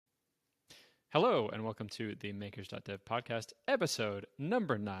Hello, and welcome to the Makers.dev podcast, episode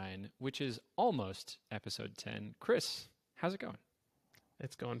number 9, which is almost episode 10. Chris, how's it going?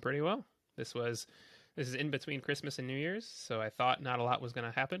 It's going pretty well. This is in between Christmas and New Year's, so I thought not a lot was going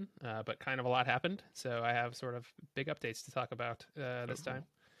to happen, but kind of a lot happened. So I have sort of big updates to talk about this time.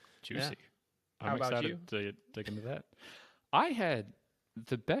 Juicy. Yeah. How I'm about excited to dig into that. I had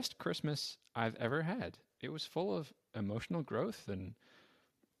the best Christmas I've ever had. It was full of emotional growth and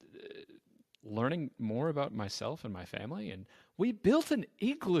learning more about myself and my family, and we built an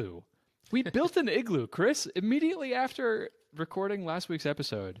igloo. We built an igloo, Chris. Immediately after recording last week's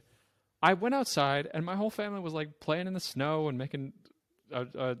episode, I went outside and my whole family was like playing in the snow and making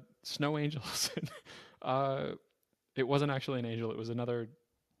snow angels. It wasn't actually an angel. It was another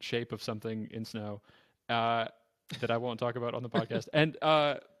shape of something in snow that I won't talk about on the podcast.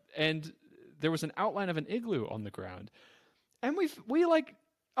 And there was an outline of an igloo on the ground. And we like,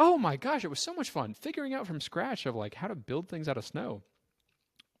 oh my gosh, it was so much fun figuring out from scratch of like how to build things out of snow.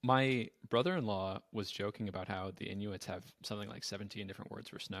 My brother-in-law was joking about how the Inuits have something like 17 different words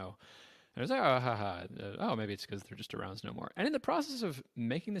for snow. And I was like, oh, haha. Oh, maybe it's because they're just around snow more. And in the process of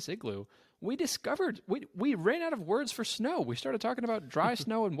making this igloo, we discovered we ran out of words for snow. We started talking about dry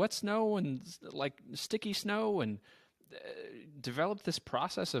snow and wet snow and like sticky snow and developed this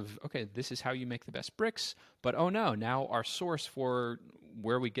process of, okay, this is how you make the best bricks. But oh no, now our source for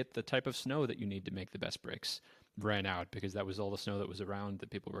where we get the type of snow that you need to make the best bricks ran out because that was all the snow that was around that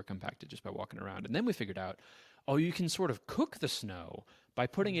people were compacted just by walking around. And then we figured out, oh, you can sort of cook the snow by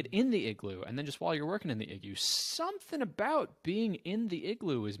putting it in the igloo. And then just while you're working in the igloo, something about being in the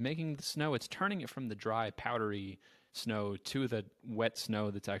igloo is making the snow, it's turning it from the dry, powdery snow to the wet snow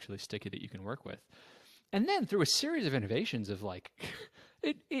that's actually sticky that you can work with. And then through a series of innovations of like,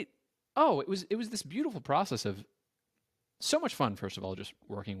 it was this beautiful process of so much fun, first of all, just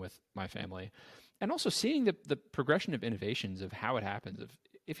working with my family and also seeing the progression of innovations of how it happens.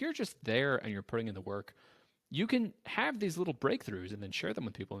 If you're just there and you're putting in the work, you can have these little breakthroughs and then share them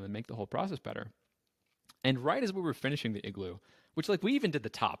with people and then make the whole process better. And right as we were finishing the igloo, which like we even did the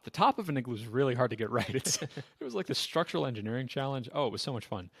top of an igloo is really hard to get right. It was like the structural engineering challenge. Oh, it was so much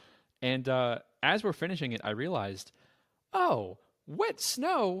fun. And as we're finishing it, I realized, oh, wet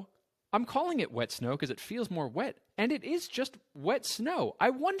snow. I'm calling it wet snow because it feels more wet, and it is just wet snow. I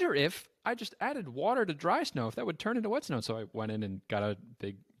wonder if I just added water to dry snow, if that would turn into wet snow. So I went in and got a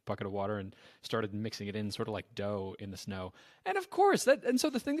big bucket of water and started mixing it in sort of like dough in the snow. And of course, so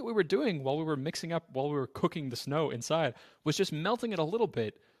the thing that we were doing while we were cooking the snow inside was just melting it a little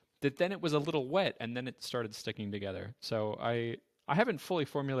bit, that then it was a little wet, and then it started sticking together. So I haven't fully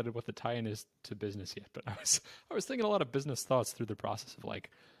formulated what the tie-in is to business yet, but I was thinking a lot of business thoughts through the process of like,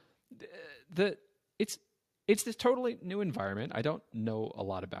 it's this totally new environment. I don't know a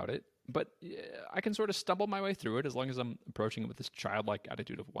lot about it, but I can sort of stumble my way through it as long as I'm approaching it with this childlike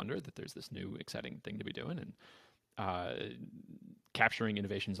attitude of wonder that there's this new exciting thing to be doing, and capturing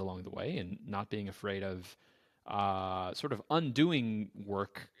innovations along the way and not being afraid of sort of undoing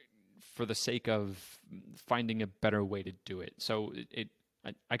work for the sake of finding a better way to do it. So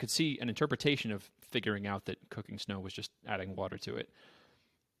I could see an interpretation of figuring out that cooking snow was just adding water to it,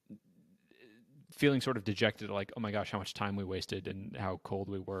 feeling sort of dejected, like, oh my gosh, how much time we wasted and how cold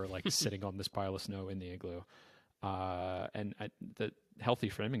we were, like sitting on this pile of snow in the igloo. The healthy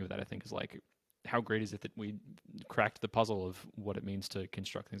framing of that, I think, is like, how great is it that we cracked the puzzle of what it means to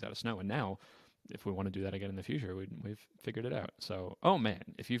construct things out of snow? And now, if we want to do that again in the future, we've figured it out. So, oh man,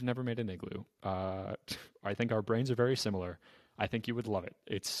 if you've never made an igloo, I think our brains are very similar. I think you would love it.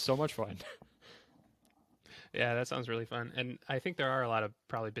 It's so much fun. Yeah, that sounds really fun. And I think there are a lot of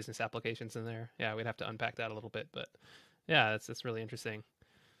probably business applications in there. Yeah, we'd have to unpack that a little bit, but yeah, that's really interesting.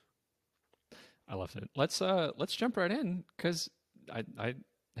 I loved it. Let's jump right in because I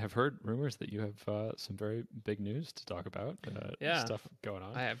have heard rumors that you have some very big news to talk about. Yeah, stuff going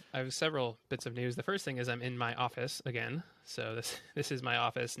on. I have several bits of news. The first thing is I'm in my office again. So this is my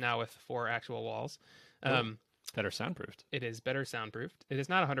office now with 4 actual walls. That are soundproofed. It is better soundproofed. It is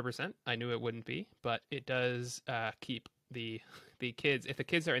not 100%. I knew it wouldn't be, but it does keep the kids. If the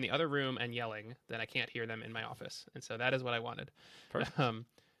kids are in the other room and yelling, then I can't hear them in my office, and so that is what I wanted. Perfect.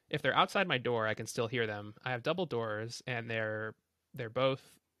 If they're outside my door, I can still hear them. I have double doors, and they're both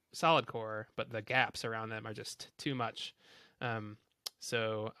solid core, but the gaps around them are just too much.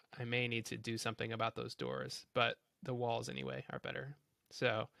 So I may need to do something about those doors, but the walls anyway are better.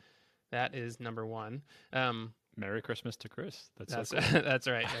 So that is number one. Merry Christmas to Chris. That's so cool. That's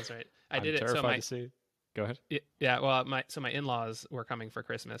right. I did it. Terrified to see. Go ahead. Yeah, well, my in-laws were coming for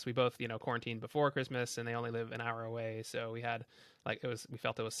Christmas. We both, quarantined before Christmas, and they only live an hour away, so we had we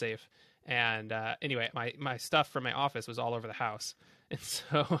felt it was safe. And anyway, my stuff from my office was all over the house, and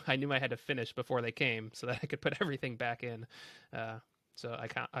so I knew I had to finish before they came so that I could put everything back in. So I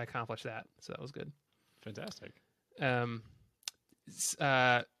accomplished that, so that was good. Fantastic. Um,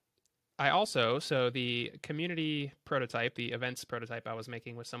 I also, so the community prototype, the events prototype I was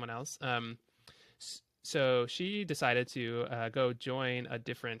making with someone else. So she decided to go join a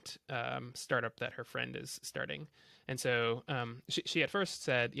different startup that her friend is starting. And so she at first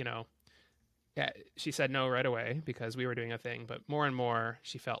said, yeah, she said no right away because we were doing a thing. But more and more,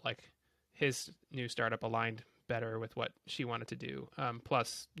 she felt like his new startup aligned better with what she wanted to do.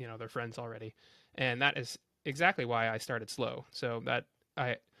 Plus, they're friends already. And that is exactly why I started slow. So that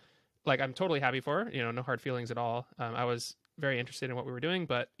I'm totally happy for her, no hard feelings at all. I was very interested in what we were doing,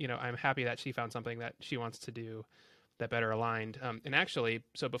 but I'm happy that she found something that she wants to do that better aligned. And actually,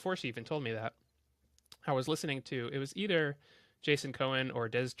 so before she even told me that, I was listening to, it was either Jason Cohen or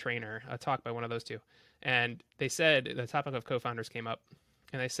Des Traynor, a talk by one of those two. And they said, the topic of co-founders came up,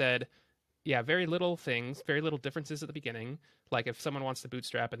 and they said, yeah, very little things, very little differences at the beginning. Like if someone wants to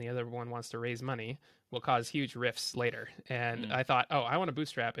bootstrap and the other one wants to raise money, will cause huge rifts later. And I thought, oh, I want to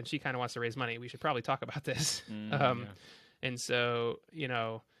bootstrap and she kind of wants to raise money. We should probably talk about this. Yeah. And so,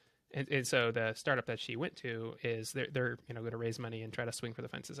 and so the startup that she went to is they're going to raise money and try to swing for the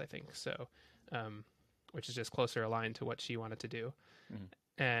fences, I think. So, which is just closer aligned to what she wanted to do.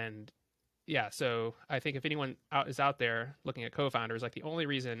 And yeah, so I think if anyone is out there looking at co-founders, like the only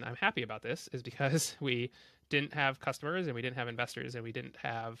reason I'm happy about this is because we didn't have customers and we didn't have investors and we didn't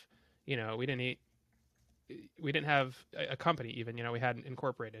have, we didn't have a company even, we hadn't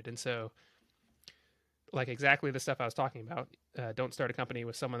incorporated. And so like exactly the stuff I was talking about, don't start a company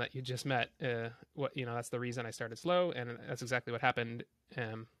with someone that you just met. That's the reason I started slow. And that's exactly what happened.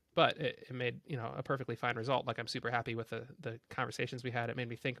 But it made, a perfectly fine result. Like I'm super happy with the conversations we had. It made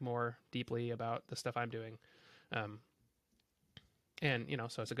me think more deeply about the stuff I'm doing. And,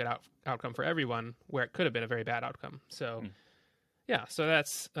 so it's a good outcome for everyone where it could have been a very bad outcome. So, yeah, so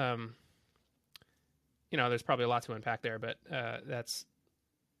that's, there's probably a lot to unpack there, but that's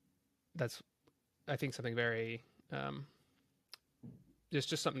I think something very,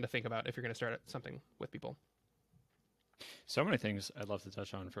 just something to think about if you're going to start something with people. So many things I'd love to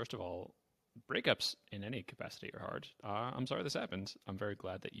touch on. First of all, breakups in any capacity are hard. I'm sorry this happened. I'm very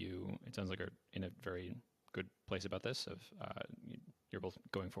glad that it sounds like are in a very good place about this. You're both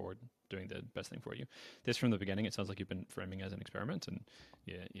going forward, doing the best thing for you. This from the beginning, it sounds like you've been framing as an experiment, and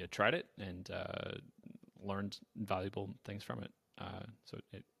you tried it and learned valuable things from it. So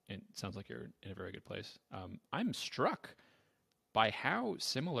it sounds like you're in a very good place. I'm struck by how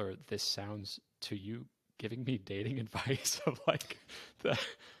similar this sounds to you giving me dating advice of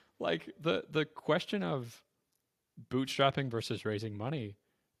the question of bootstrapping versus raising money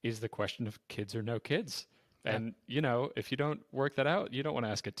is the question of kids or no kids. Yeah. And, if you don't work that out, you don't want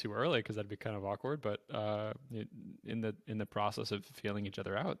to ask it too early because that'd be kind of awkward. But in the process of feeling each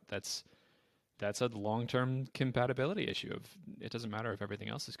other out, that's a long-term compatibility issue of it doesn't matter if everything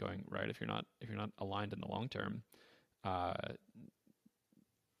else is going right. If you're not aligned in the long term,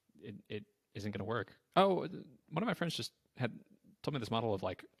 it isn't going to work. Oh, one of my friends just had told me this model of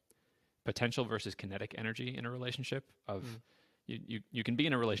like potential versus kinetic energy in a relationship of you can be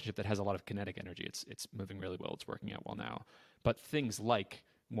in a relationship that has a lot of kinetic energy. It's moving really well. It's working out well now. But things like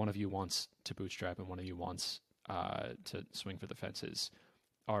one of you wants to bootstrap and one of you wants to swing for the fences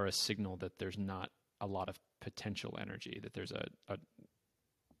are a signal that there's not a lot of potential energy, that there's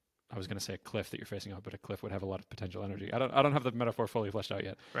I was going to say a cliff that you're facing up, but a cliff would have a lot of potential energy. I don't have the metaphor fully fleshed out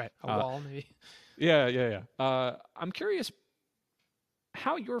yet. Right. A wall, maybe. Yeah. I'm curious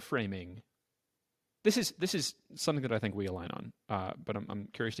how you're framing. This is something that I think we align on, but I'm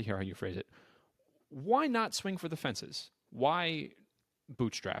curious to hear how you phrase it. Why not swing for the fences? Why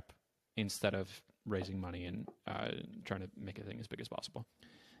bootstrap instead of raising money and trying to make a thing as big as possible?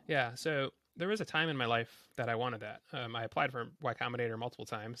 Yeah, so there was a time in my life that I wanted that. I applied for Y Combinator multiple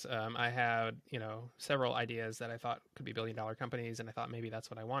times. I had, several ideas that I thought could be billion-dollar companies, and I thought maybe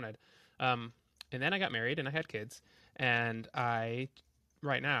that's what I wanted. And then I got married and I had kids, and I,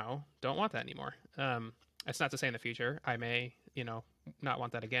 right now, don't want that anymore. It's not to say in the future I may, not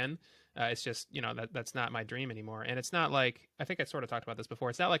want that again. It's just, that's not my dream anymore. And it's not like, I think I sort of talked about this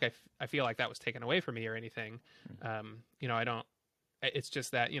before. It's not like I feel like that was taken away from me or anything. I don't. It's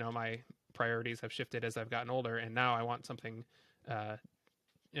just that, my priorities have shifted as I've gotten older, and now I want something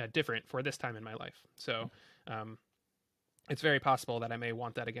different for this time in my life. So it's very possible that I may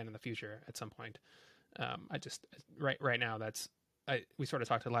want that again in the future at some point. I just right now we sort of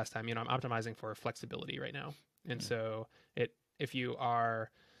talked the last time. I'm optimizing for flexibility right now, and so if you are,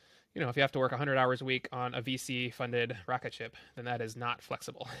 if you have to work 100 hours a week on a VC funded rocket ship, then that is not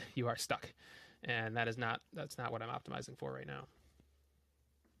flexible. You are stuck, and that's not what I'm optimizing for right now.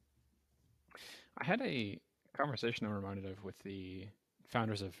 I had a conversation I'm reminded of with the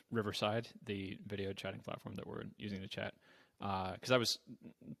founders of Riverside, the video chatting platform that we're using to chat. Because I was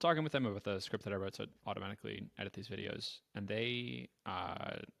talking with them about the script that I wrote to automatically edit these videos, and they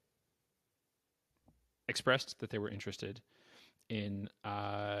expressed that they were interested in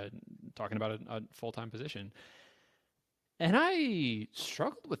talking about a full-time position. And I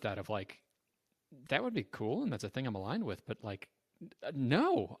struggled with that of like, that would be cool, and that's a thing I'm aligned with, but like,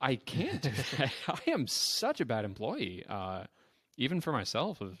 no, I can't do that. I am such a bad employee, even for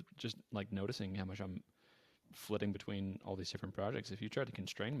myself, of just like noticing how much I'm flitting between all these different projects. If you tried to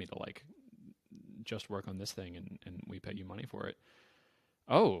constrain me to like just work on this thing and we pay you money for it,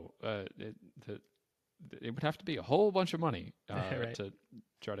 it would have to be a whole bunch of money Right. to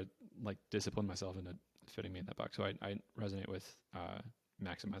try to like discipline myself into fitting me in that box. So I resonate with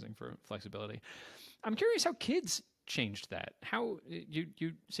maximizing for flexibility. I'm curious how kids changed that. How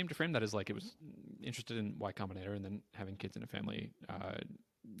you seem to frame that as like it was interested in Y Combinator, and then having kids in a family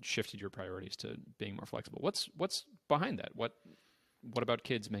shifted your priorities to being more flexible. What's behind that? What about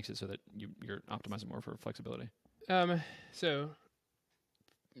kids makes it so that you're optimizing more for flexibility? So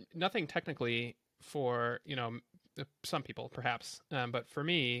nothing technically for some people perhaps, but for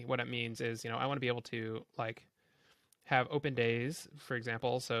me, what it means is I want to be able to like have open days, for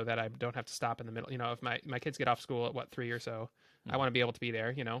example, so that I don't have to stop in the middle. If my kids get off school at 3 or so, I want to be able to be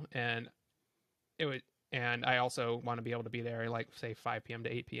there. And it would. And I also want to be able to be there, like, say, 5 p.m.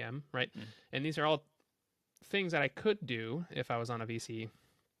 to 8 p.m., right? And these are all things that I could do if I was on a VC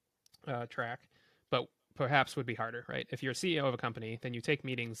track, but perhaps would be harder, right? If you're a CEO of a company, then you take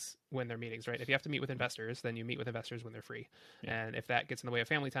meetings when they're meetings, right? If you have to meet with investors, then you meet with investors when they're free. Yeah. And if that gets in the way of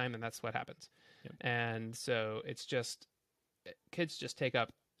family time, then that's what happens. Yep. And so it's just, kids just take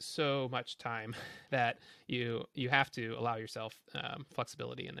up so much time that you have to allow yourself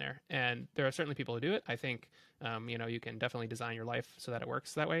flexibility in there. And there are certainly people who do it. I think you can definitely design your life so that it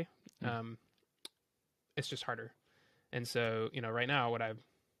works that way. It's just harder. And so right now, what I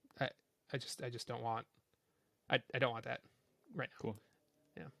just don't want, I don't want that right now. Cool.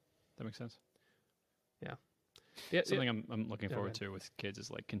 Yeah, that makes sense. Yeah. Something I'm looking forward to with kids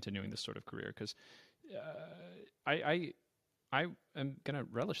is like continuing this sort of career, because I am gonna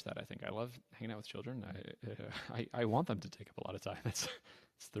relish that. I think I love hanging out with children. I want them to take up a lot of time. It's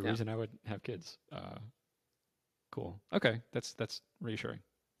the reason I would have kids. Cool. Okay, that's reassuring.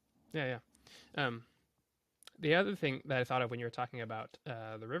 Yeah. The other thing that I thought of when you were talking about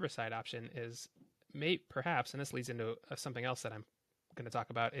the Riverside option is perhaps, and this leads into something else that I'm going to talk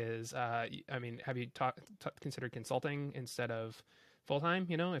about, is have you considered consulting instead of full time?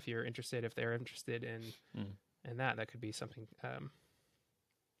 If they're interested in that could be something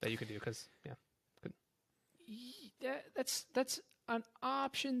that you could do, because that's an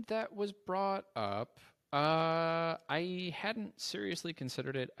option that was brought up. I hadn't seriously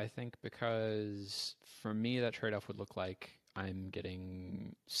considered it, I think, because for me that trade-off would look like I'm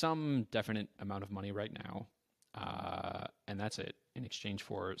getting some definite amount of money right now, and that's it, in exchange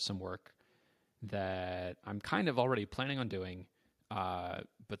for some work that I'm kind of already planning on doing.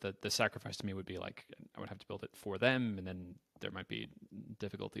 But the sacrifice to me would be like, I would have to build it for them, and then there might be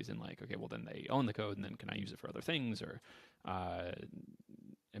difficulties in like, okay, well then they own the code, and then can I use it for other things, or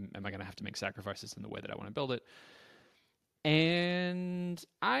am I going to have to make sacrifices in the way that I want to build it? And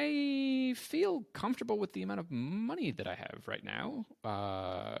I feel comfortable with the amount of money that I have right now.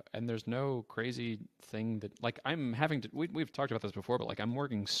 And there's no crazy thing that, like, I'm having to, we've talked about this before, but like I'm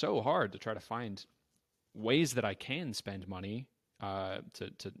working so hard to try to find ways that I can spend money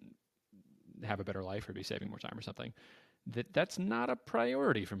to have a better life or be saving more time or something. That's not a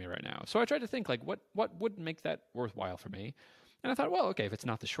priority for me right now. So I tried to think like what would make that worthwhile for me. And I thought, well, okay, if it's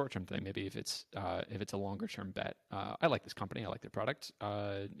not the short-term thing, maybe if it's a longer-term bet. I like this company, I like their product.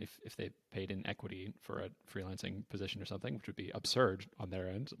 If they paid in equity for a freelancing position or something, which would be absurd on their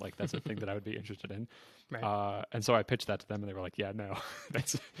end, like that's a thing that I would be interested in. Right. And so I pitched that to them, and they were like, "Yeah, no,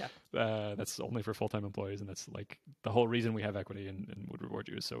 that's only for full-time employees, and that's like the whole reason we have equity and would reward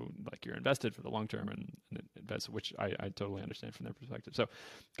you is so like you're invested for the long term and invest," which I totally understand from their perspective. So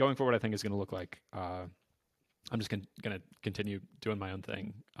going forward, I think is going to look like. I'm just going to continue doing my own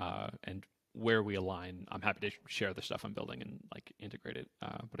thing and where we align, I'm happy to share the stuff I'm building and like integrate it.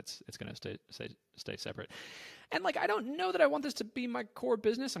 But it's going to stay separate. And like, I don't know that I want this to be my core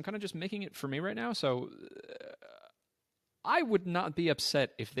business. I'm kind of just making it for me right now. So I would not be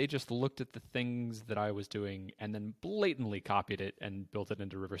upset if they just looked at the things that I was doing and then blatantly copied it and built it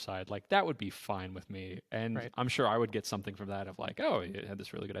into Riverside. Like, that would be fine with me. And Right. I'm sure I would get something from that of like, oh, you had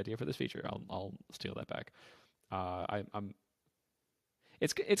this really good idea for this feature. I'll steal that back. I'm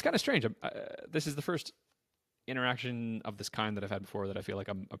It's kind of strange. This is the first interaction of this kind that I've had before that I feel like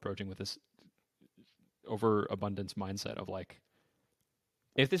I'm approaching with this overabundance mindset of like,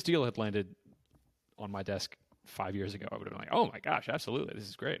 if this deal had landed on my desk 5 years ago, I would have been like, oh my gosh, absolutely, this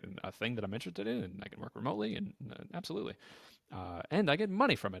is great, and a thing that I'm interested in, and I can work remotely, and absolutely, and I get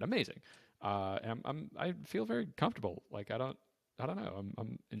money from it, amazing. And I feel very comfortable. Like, I don't know.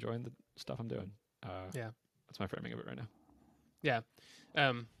 I'm enjoying the stuff I'm doing. Yeah. That's my framing of it right now. Yeah.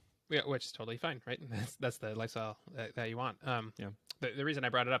 Yeah, which is totally fine, right? That's the lifestyle that you want. Yeah. The reason I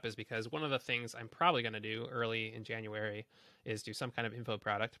brought it up is because one of the things I'm probably going to do early in January is do some kind of info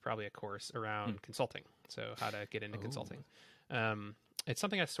product, probably a course around consulting. So how to get into consulting. It's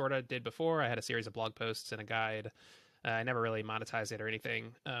something I sort of did before. I had a series of blog posts and a guide. I never really monetized it or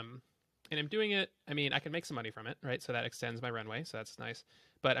anything. And I'm doing it. I mean, I can make some money from it, right? So that extends my runway. So that's nice.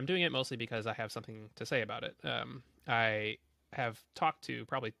 But I'm doing it mostly because I have something to say about it. I have talked to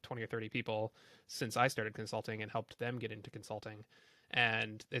probably 20 or 30 people since I started consulting and helped them get into consulting.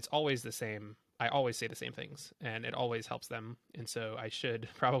 And it's always the same. I always say the same things, and it always helps them. And so I should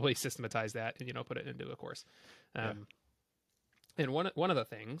probably systematize that and, put it into a course. And one of the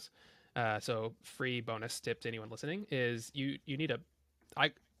things, so free bonus tip to anyone listening, is you need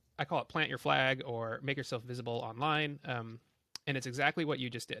I call it plant your flag or make yourself visible online. And it's exactly what you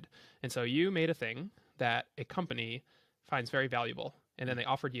just did. And so you made a thing that a company finds very valuable, and then they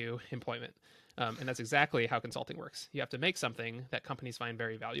offered you employment. And that's exactly how consulting works. You have to make something that companies find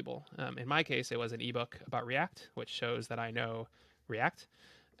very valuable. In my case, it was an ebook about React, which shows that I know React.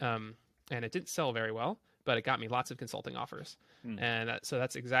 And it didn't sell very well, but it got me lots of consulting offers. And so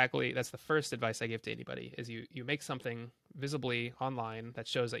that's the first advice I give to anybody is you make something visibly online that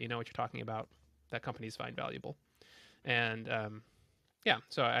shows that you know what you're talking about, that companies find valuable. And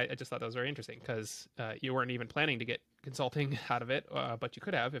so I just thought that was very interesting because you weren't even planning to get consulting out of it, but you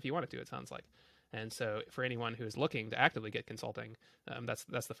could have if you wanted to, it sounds like. And so for anyone who is looking to actively get consulting, that's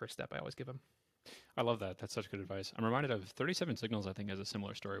the first step I always give them. I love that. That's such good advice. I'm reminded of 37 Signals, I think, has a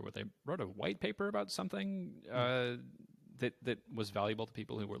similar story where they wrote a white paper about something that was valuable to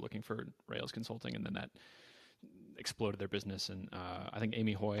people who were looking for Rails consulting, and then that exploded their business. And I think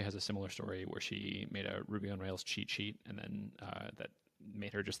Amy Hoy has a similar story where she made a Ruby on Rails cheat sheet, and then that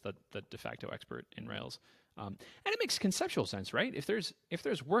made her just the de facto expert in Rails. And it makes conceptual sense, right? If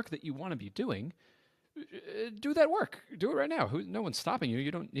there's work that you want to be doing, do that work. Do it right now. No one's stopping you.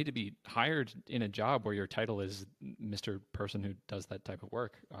 You don't need to be hired in a job where your title is Mr. Person who does that type of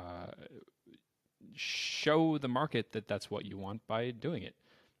work. Show the market that that's what you want by doing it,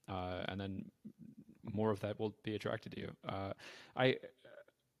 and then more of that will be attracted to you. Are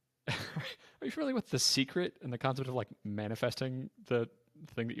you familiar with The Secret and the concept of like manifesting the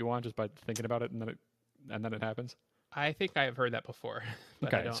thing that you want just by thinking about it and then it happens? I think I have heard that before.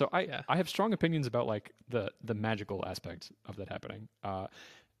 But okay, so I have strong opinions about like the magical aspect of that happening,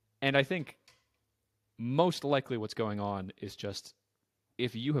 and I think most likely what's going on is just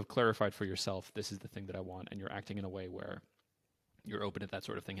if you have clarified for yourself, this is the thing that I want, and you're acting in a way where you're open to that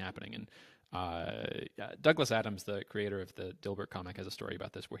sort of thing happening. And Douglas Adams, the creator of the Dilbert comic, has a story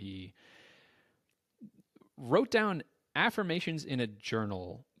about this where he wrote down affirmations in a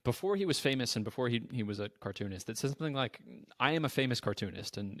journal before he was famous and before he was a cartoonist that says something like, I am a famous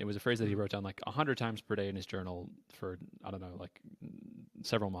cartoonist. And it was a phrase that he wrote down like 100 times per day in his journal for, I don't know, like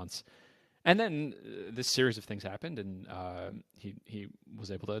several months. And then this series of things happened, and he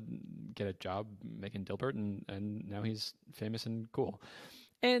was able to get a job making Dilbert, and now he's famous and cool.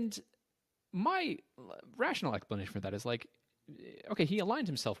 And my rational explanation for that is like, okay, he aligned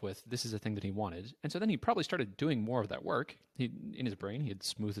himself with this is a thing that he wanted, and so then he probably started doing more of that work. In his brain, he had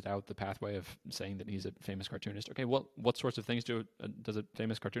smoothed out the pathway of saying that he's a famous cartoonist. Okay, well, what sorts of things does a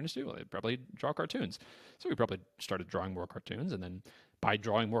famous cartoonist do? Well, they probably draw cartoons. So he probably started drawing more cartoons, and then by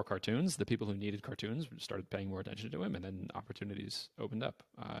drawing more cartoons, the people who needed cartoons started paying more attention to him, and then opportunities opened up.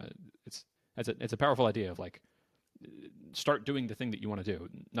 It's a powerful idea of like, start doing the thing that you want to do.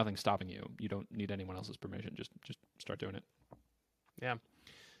 Nothing's stopping you. You don't need anyone else's permission. Just start doing it. Yeah.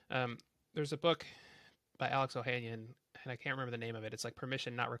 There's a book by Alex Ohanian, and I can't remember the name of it. It's like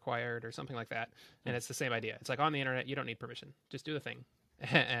Permission Not Required or something like that. And it's the same idea. It's like on the internet, you don't need permission. Just do the thing.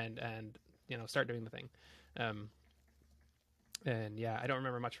 And start doing the thing. Um, and yeah, I don't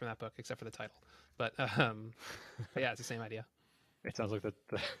remember much from that book except for the title, but but yeah, it's the same idea. It sounds like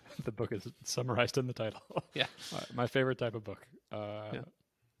the book is summarized in the title. Yeah. My favorite type of book. Yeah.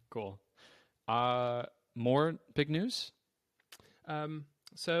 Cool. More big news?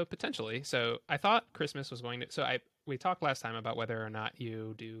 So potentially. So I thought Christmas was going to. We talked last time about whether or not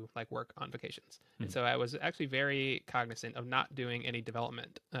you do like work on vacations, and so I was actually very cognizant of not doing any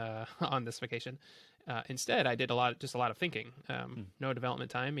development on this vacation. Instead, I did a lot of thinking. No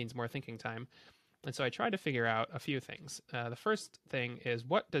development time means more thinking time, and so I tried to figure out a few things. The first thing is,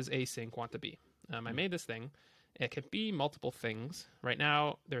 what does async want to be? I made this thing. It can be multiple things. Right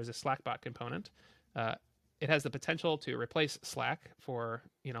now, there's a Slackbot component. It has the potential to replace Slack for,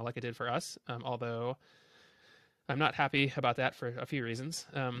 like it did for us, although I'm not happy about that for a few reasons.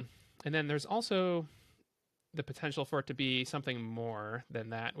 And then there's also the potential for it to be something more than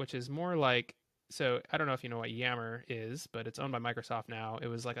that, which is more like, so I don't know if you know what Yammer is, but it's owned by Microsoft now. It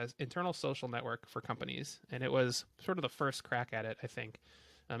was like an internal social network for companies, and it was sort of the first crack at it, I think.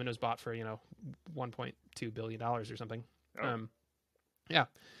 And it was bought for, $1.2 billion or something. Oh. Yeah.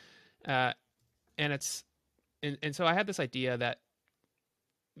 And it's, and so I had this idea that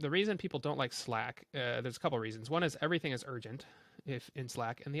the reason people don't like Slack, there's a couple of reasons. One is everything is urgent if in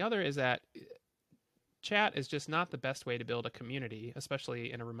Slack, and the other is that chat is just not the best way to build a community,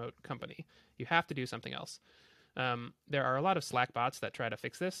 especially in a remote company. You have to do something else. There are a lot of Slack bots that try to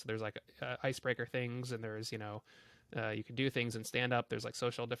fix this. There's like icebreaker things, and there's, you can do things in stand up. There's like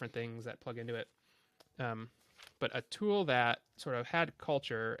social different things that plug into it. But a tool that sort of had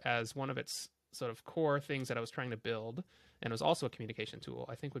culture as one of its sort of core things that I was trying to build, and was also a communication tool,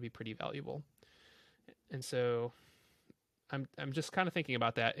 I think would be pretty valuable. And so I'm just kind of thinking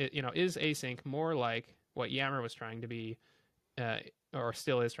about that. Is async more like what Yammer was trying to be, or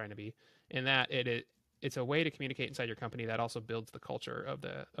still is trying to be, in that it's a way to communicate inside your company that also builds the culture of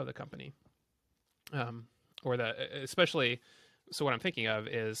the company, especially. So what I'm thinking of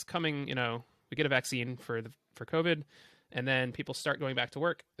is coming. We get a vaccine for COVID, and then people start going back to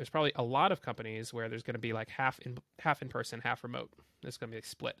work. There's probably a lot of companies where there's going to be like half in person, half remote. It's going to be a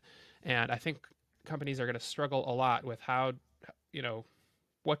split, and I think companies are going to struggle a lot with how,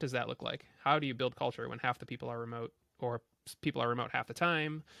 what does that look like? How do you build culture when half the people are remote, or people are remote half the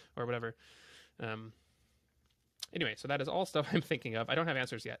time, or whatever? Anyway, so that is all stuff I'm thinking of. I don't have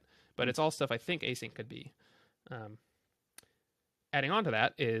answers yet, but it's all stuff I think async could be. Adding on to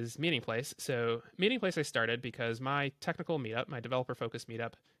that is Meeting Place. So Meeting Place I started because my technical meetup, my developer-focused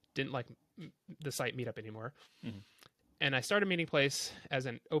meetup, didn't like the site Meetup anymore. Mm-hmm. And I started Meeting Place as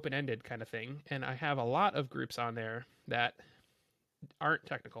an open-ended kind of thing. And I have a lot of groups on there that aren't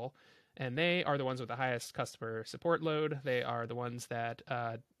technical. And they are the ones with the highest customer support load. They are the ones that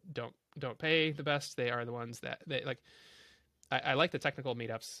don't pay the best. They are the ones that they like. I like the technical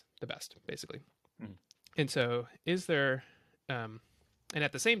meetups the best, basically. Mm-hmm. And so is there... and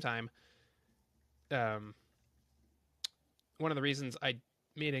at the same time, one of the reasons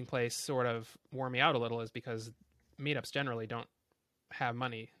Meeting Place sort of wore me out a little is because meetups generally don't have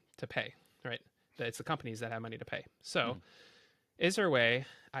money to pay, right? It's the companies that have money to pay. So is there a way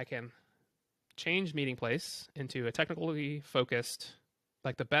I can change Meeting Place into a technically focused,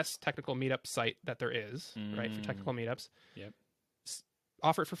 like the best technical meetup site that there is, right? For technical meetups. Yep.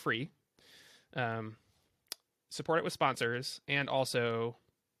 Offer it for free. Support it with sponsors, and also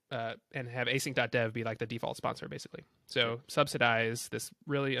and have async.dev be like the default sponsor, basically. So subsidize this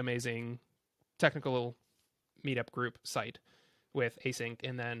really amazing technical meetup group site with async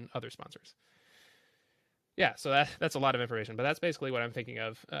and then other sponsors. Yeah, so that's a lot of information, but that's basically what I'm thinking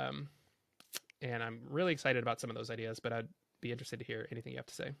of. And I'm really excited about some of those ideas, but I'd be interested to hear anything you have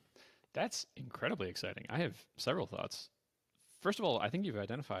to say. That's incredibly exciting. I have several thoughts. First of all, I think you've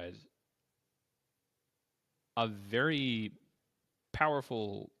identified a very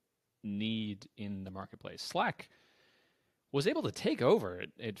powerful need in the marketplace. Slack was able to take over,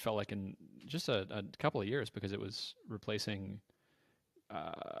 it felt like, in just a couple of years, because it was replacing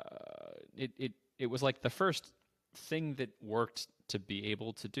it was like the first thing that worked to be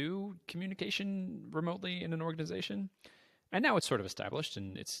able to do communication remotely in an organization. And now it's sort of established,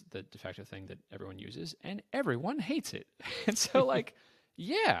 and it's the de facto thing that everyone uses, and everyone hates it. And so, like,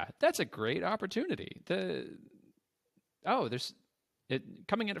 yeah, that's a great opportunity. There's it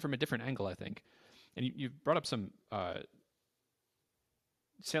coming at it from a different angle, I think. And you brought up some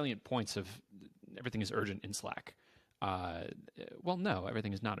salient points of everything is urgent in Slack. Well, no,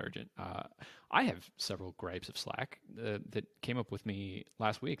 everything is not urgent. I have several gripes of Slack that came up with me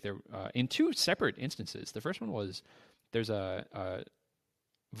last week. There in two separate instances. The first one was there's a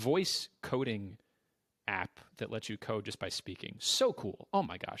voice coding app that lets you code just by speaking. So cool. Oh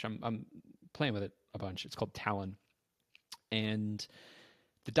my gosh, I'm playing with it a bunch. It's called Talon, and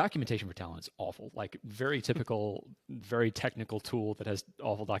the documentation for Talon is awful. Like very typical, very technical tool that has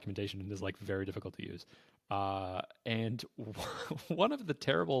awful documentation and is like very difficult to use. And one of the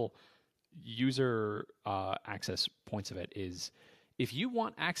terrible user access points of it is if you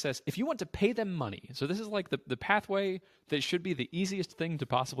want access, if you want to pay them money. So this is like the pathway that should be the easiest thing to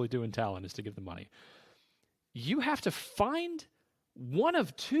possibly do in Talon is to give them money. You have to find one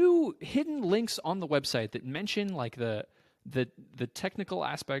of two hidden links on the website that mention like the technical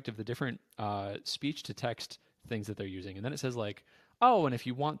aspect of the different speech to text things that they're using. And then it says like, oh, and if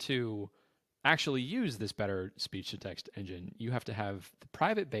you want to actually use this better speech to text engine, you have to have the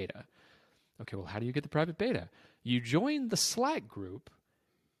private beta. Okay, well, how do you get the private beta? You join the Slack group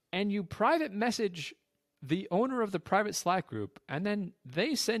and you private message the owner of the private Slack group, and then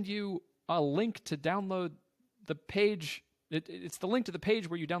they send you a link to download the page. It's the link to the page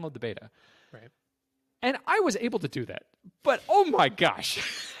where you download the beta. Right. And I was able to do that. But oh my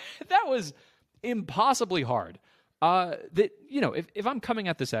gosh, that was impossibly hard. If I'm coming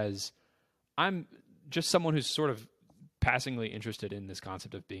at this as I'm just someone who's sort of passingly interested in this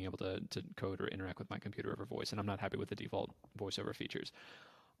concept of being able to code or interact with my computer over voice, and I'm not happy with the default voiceover features,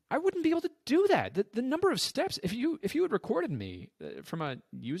 I wouldn't be able to do that. The number of steps, if you had recorded me from a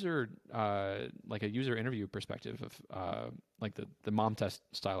user like a user interview perspective of like the mom test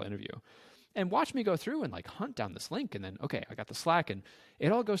style interview, and watch me go through and like hunt down this link, and then okay, I got the Slack, and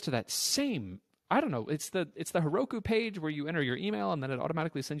it all goes to that same. I don't know. It's the Heroku page where you enter your email and then it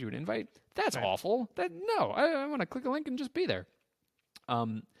automatically sends you an invite. That's right. Awful. I want to click a link and just be there.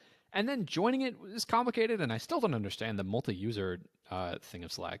 And then joining it is complicated, and I still don't understand the multi-user thing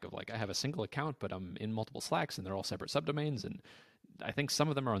of Slack. Of like, I have a single account, but I'm in multiple Slacks, and they're all separate subdomains, and I think some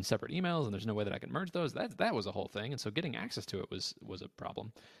of them are on separate emails, and there's no way that I can merge those. That was a whole thing, and so getting access to it was a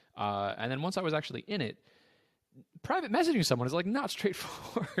problem. And then once I was actually in it, private messaging someone is like not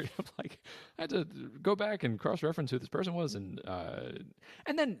straightforward. Like I had to go back and cross-reference who this person was, and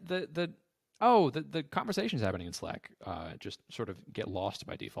then the conversations happening in Slack just sort of get lost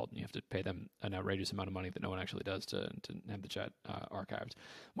by default, and you have to pay them an outrageous amount of money that no one actually does to have the chat archived.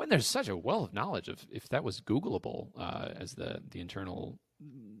 When there's such a wealth of knowledge of if that was Googleable as the internal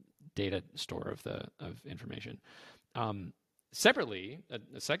data store of information. Separately,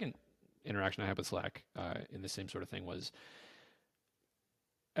 a second interaction I had with Slack in the same sort of thing was,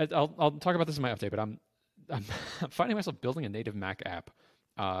 I'll talk about this in my update, but I'm finding myself building a native Mac app,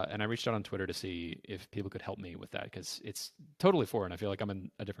 and I reached out on Twitter to see if people could help me with that, because it's totally foreign. I feel like I'm in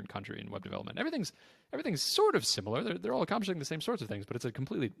a different country in web development. Everything's sort of similar. They're all accomplishing the same sorts of things, but it's a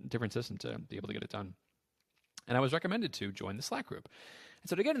completely different system to be able to get it done. And I was recommended to join the Slack group. And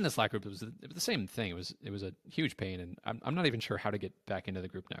so to get in the Slack group, it was the same thing. It was a huge pain, and I'm not even sure how to get back into the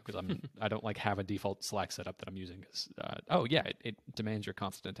group now, because I don't like have a default Slack setup that I'm using. Because it demands your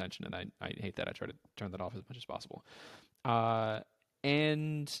constant attention, and I hate that. I try to turn that off as much as possible.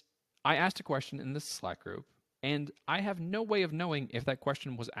 And I asked a question in this Slack group, and I have no way of knowing if that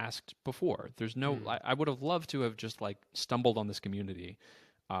question was asked before. There's no. I would have loved to have just like stumbled on this community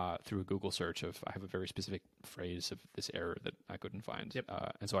through a Google search of I have a very specific phrase of this error that I couldn't find. Yep.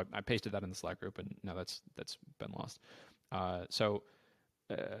 And so I pasted that in the Slack group, and now that's been lost. I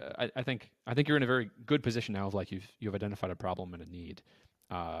think you're in a very good position now of like you've identified a problem and a need,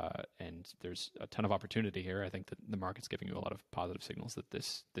 and there's a ton of opportunity here. I think that the market's giving you a lot of positive signals that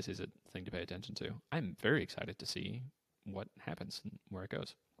this is a thing to pay attention to. I'm very excited to see what happens and where it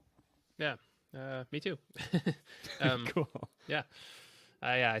goes. Yeah, me too. Cool. Yeah.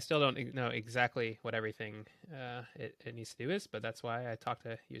 I still don't know exactly what everything it needs to do is, but that's why I talk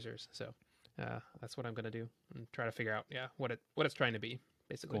to users. So that's what I'm going to do and try to figure out, what it's trying to be,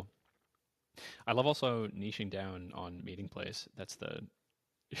 basically. Cool. I love also niching down on Meeting Place. That's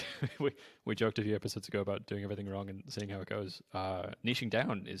we joked a few episodes ago about doing everything wrong and seeing how it goes. Niching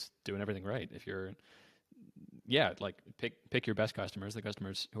down is doing everything right. If you're, like pick your best customers, the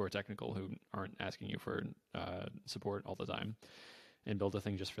customers who are technical, who aren't asking you for support all the time, and build a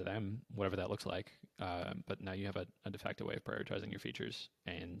thing just for them, whatever that looks like. But now you have a de facto way of prioritizing your features.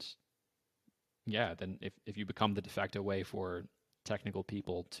 And then if you become the de facto way for technical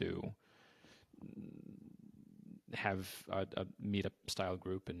people to have a meetup style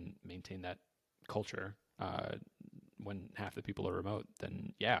group and maintain that culture when half the people are remote,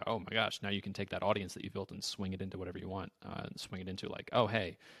 then oh my gosh, now you can take that audience that you built and swing it into whatever you want. Swing it into like, oh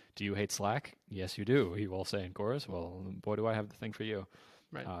hey, do you hate Slack? Yes you do, you all say in chorus. Well, boy do I have the thing for you.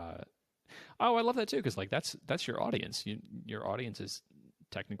 Right. I love that too, because like that's your audience. Your audience is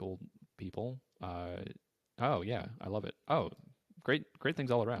technical people. Oh yeah, I love it. Oh, great things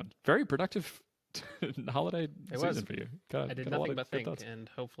all around. Very productive holiday It season was. for you. Got I did a lot nothing of but good think, thoughts. and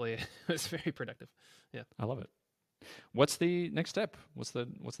hopefully it was very productive. Yeah. I love it. What's the next step? What's the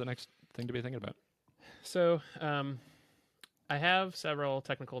next thing to be thinking about? So I have several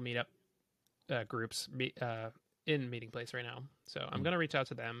technical meetup groups in Meeting Place right now. So I'm going to reach out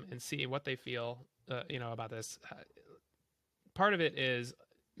to them and see what they feel, about this. Part of it is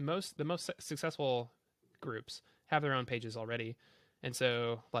the most successful groups have their own pages already, and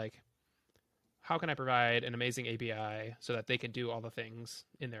so like, how can I provide an amazing API so that they can do all the things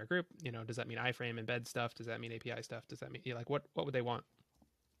in their group? Does that mean iframe embed stuff? Does that mean API stuff? Does that mean like what would they want?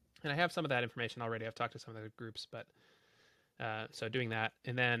 And I have some of that information already. I've talked to some of the groups, but so doing that,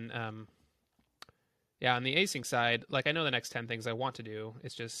 and then yeah, on the async side, like I know the next 10 things I want to do.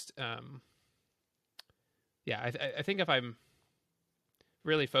 It's just yeah, I think if I'm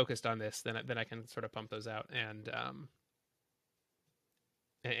really focused on this, then I can sort of pump those out and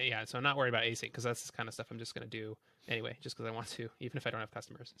yeah, so I'm not worried about async because that's the kind of stuff I'm just going to do anyway, just because I want to, even if I don't have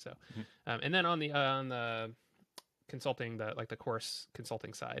customers. So, and then on the consulting, the course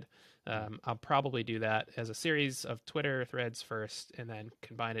consulting side, I'll probably do that as a series of Twitter threads first, and then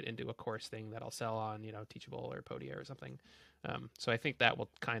combine it into a course thing that I'll sell on, Teachable or Podia or something. So I think that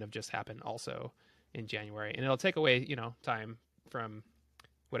will kind of just happen also in January, and it'll take away, time from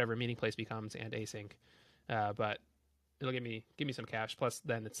whatever Meeting Place becomes and async, but it'll give me some cash. Plus,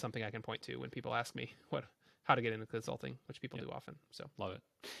 then it's something I can point to when people ask me how to get into consulting, which people do often. So love it,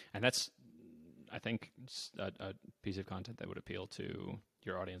 and that's, I think, a piece of content that would appeal to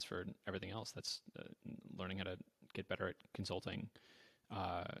your audience for everything else. That's learning how to get better at consulting.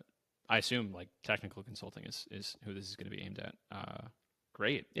 I assume like technical consulting is who this is going to be aimed at.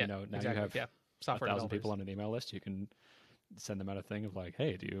 Great, yeah, now exactly. you have software 1,000 developers. people on an email list. You can send them out a thing of like,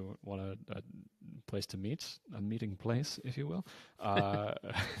 hey, do you want a place to meet, a meeting place, if you will? And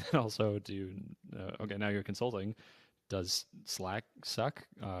also, okay, now you're consulting. Does Slack suck?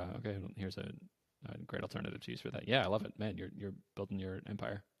 Okay, here's a great alternative to use for that. Yeah, I love it, man. You're building your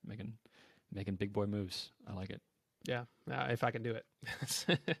empire, making big boy moves. I like it. Yeah, if I can do it.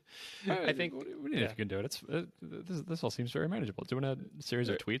 I think what do you mean if you can do it? This all seems very manageable. Doing a series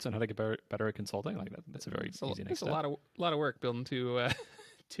of tweets on how to get better at consulting, like that's a very easy next it's step. a lot of work building to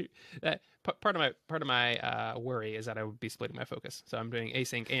that. Part of my worry is that I would be splitting my focus. So I'm doing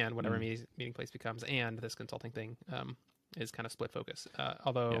async and whatever Meeting Place becomes, and this consulting thing is kind of split focus.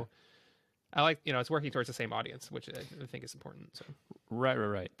 Although I like, it's working towards the same audience, which I think is important. So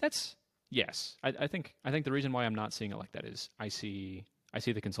right. That's yes. I think the reason why I'm not seeing it like that is I see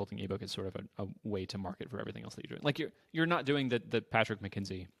the consulting ebook as sort of a way to market for everything else that you're doing. Like you're not doing the Patrick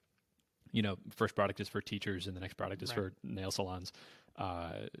McKinsey, first product is for teachers and the next product is for nail salons.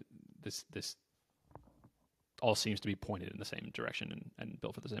 This all seems to be pointed in the same direction and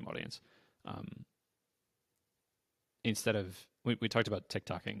built for the same audience. Instead of we talked about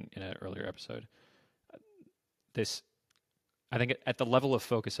TikToking in an earlier episode. I think at the level of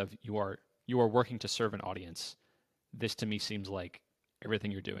focus of you are working to serve an audience, this to me seems like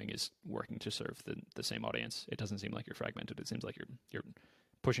everything you're doing is working to serve the same audience. It doesn't seem like you're fragmented. It seems like you're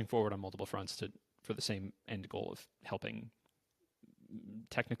pushing forward on multiple fronts for the same end goal of helping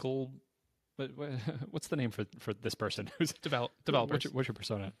technical. What's the name for this person who's developers? What's your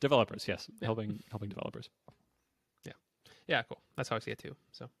persona? Developers, yes, helping developers. Yeah, cool. That's how I see it too.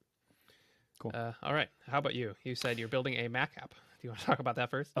 So. Cool. All right. How about you? You said you're building a Mac app. Do you want to talk about that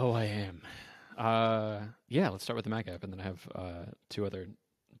first? Oh, I am. Yeah, let's start with the Mac app, and then I have two other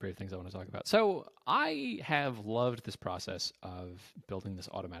brave things I want to talk about. So I have loved this process of building this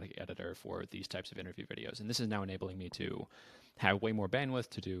automatic editor for these types of interview videos, and this is now enabling me to have way more bandwidth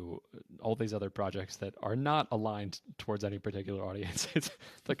to do all these other projects that are not aligned towards any particular audience.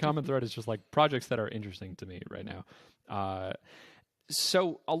 The common thread is just like projects that are interesting to me right now.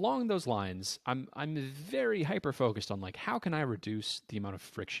 So along those lines, I'm very hyper focused on like how can I reduce the amount of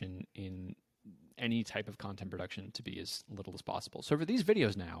friction in any type of content production to be as little as possible. So for these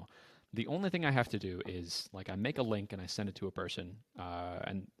videos now, the only thing I have to do is like I make a link and I send it to a person,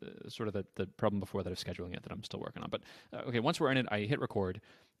 and sort of the problem before that of scheduling it that I'm still working on. But okay, once we're in it, I hit record,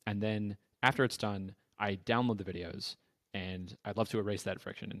 and then after it's done, I download the videos. And I'd love to erase that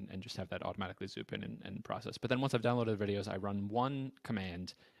friction and just have that automatically zoop in and process. But then once I've downloaded the videos, I run one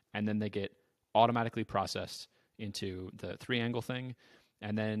command, and then they get automatically processed into the 3-angle thing.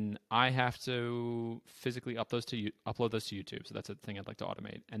 And then I have to physically upload those to YouTube. So that's a thing I'd like to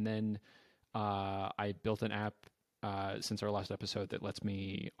automate. And then I built an app since our last episode that lets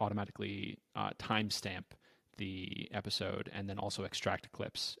me automatically timestamp the episode and then also extract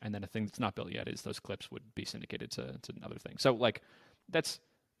clips. And then a thing that's not built yet is those clips would be syndicated to another thing. So like that's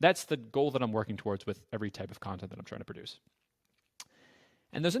the goal that I'm working towards with every type of content that I'm trying to produce.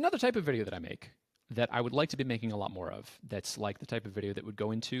 And there's another type of video that I make that I would like to be making a lot more of. That's like the type of video that would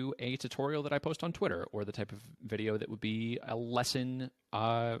go into a tutorial that I post on Twitter, or the type of video that would be a lesson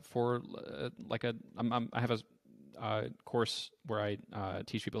for like I have a course where I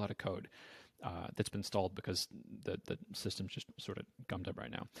teach people how to code that's been stalled because the system's just sort of gummed up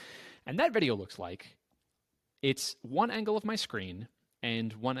right now. And that video looks like it's one angle of my screen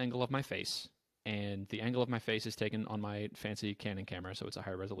and one angle of my face. And the angle of my face is taken on my fancy Canon camera, so it's a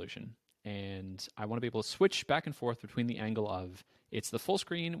higher resolution. And I want to be able to switch back and forth between the angle of it's the full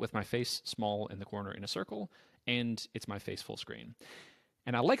screen with my face small in the corner in a circle, and it's my face full screen.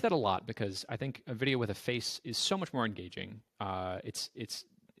 And I like that a lot because I think a video with a face is so much more engaging.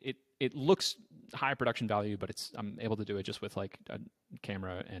 It looks high production value, but I'm able to do it just with like a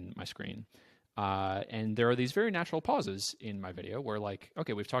camera and my screen. And there are these very natural pauses in my video where like,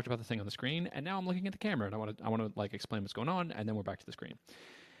 okay, we've talked about the thing on the screen, and now I'm looking at the camera, and I want to like explain what's going on, and then we're back to the screen.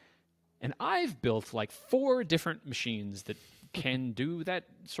 And I've built like 4 different machines that can do that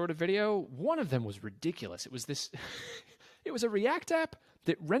sort of video. One of them was ridiculous. It was this, it was a React app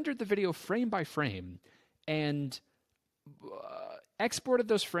that rendered the video frame by frame and exported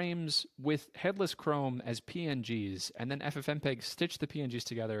those frames with headless Chrome as PNGs, and then FFmpeg stitched the PNGs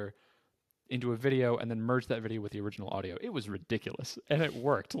together into a video and then merged that video with the original audio. It was ridiculous, and it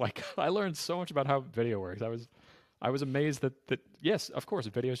worked. Like I learned so much about how video works. I was amazed that yes, of course,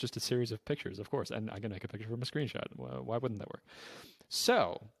 video is just a series of pictures, of course, and I can make a picture from a screenshot. Well, why wouldn't that work?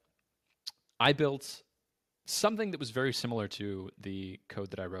 So I built something that was very similar to the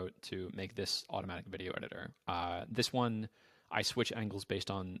code that I wrote to make this automatic video editor. This one, I switch angles based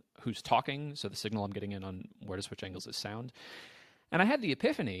on who's talking, so the signal I'm getting in on where to switch angles is sound. And I had the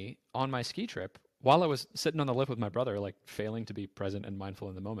epiphany on my ski trip while I was sitting on the lift with my brother, like failing to be present and mindful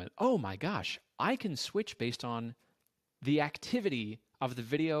in the moment. Oh my gosh, I can switch based on the activity of the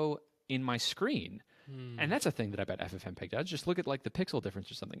video in my screen. And that's a thing that I bet FFmpeg does. Just look at like the pixel difference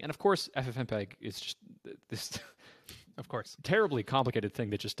or something. And of course, FFmpeg is just this Of course. terribly complicated thing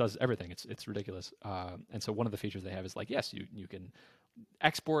that just does everything. It's ridiculous. And so one of the features they have is like, yes, you can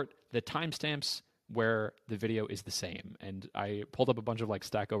export the timestamps where the video is the same. And I pulled up a bunch of like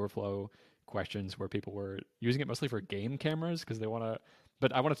Stack Overflow questions where people were using it mostly for game cameras because they want to,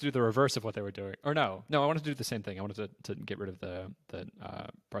 but I wanted to do the reverse of what they were doing. Or no, I wanted to do the same thing. I wanted to get rid of the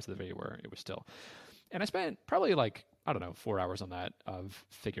parts of the video where it was still. And I spent probably like, I don't know, 4 hours on that of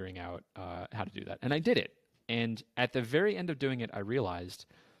figuring out how to do that. And I did it. And at the very end of doing it, I realized,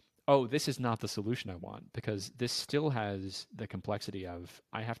 oh, this is not the solution I want, because this still has the complexity of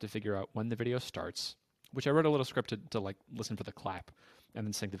I have to figure out when the video starts, which I wrote a little script to like listen for the clap and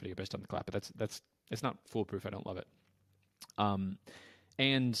then sync the video based on the clap. But that's it's not foolproof. I don't love it.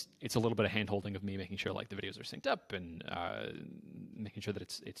 And it's a little bit of hand-holding of me making sure like the videos are synced up and making sure that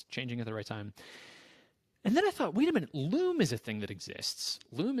it's changing at the right time. And then I thought, wait a minute, Loom is a thing that exists.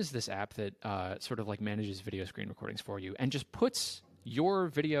 Loom is this app that sort of like manages video screen recordings for you and just puts your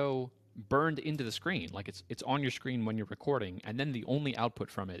video burned into the screen. Like it's on your screen when you're recording, and then the only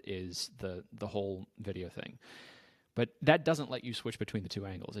output from it is the whole video thing. But that doesn't let you switch between the two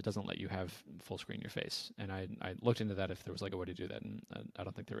angles. It doesn't let you have full screen your face. And I looked into that if there was like a way to do that, and I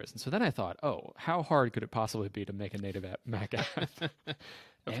don't think there is. And so then I thought, oh, how hard could it possibly be to make a native Mac app?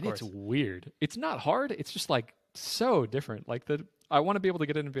 And it's weird. It's not hard. It's just like so different. Like I want to be able to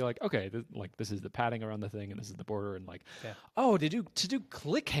get in and be like, okay, this is the padding around the thing, and this is the border, and like, oh, to do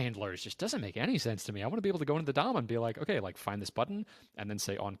click handlers just doesn't make any sense to me. I want to be able to go into the DOM and be like, okay, like find this button, and then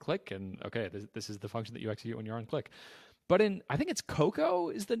say on click, and okay, this is the function that you execute when you're on click. But I think it's Cocoa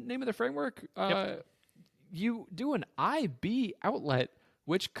is the name of the framework. You do an IB outlet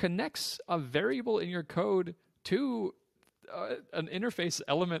which connects a variable in your code to an interface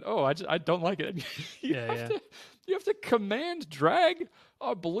element. Oh, I don't like it. You have to command drag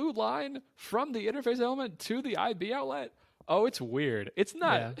a blue line from the interface element to the IB outlet. Oh, it's weird. It's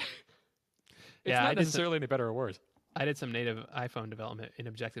not. It's not necessarily any better or worse. I did some native iPhone development in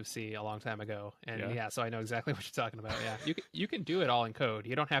Objective C a long time ago, and so I know exactly what you're talking about. Yeah, you can do it all in code.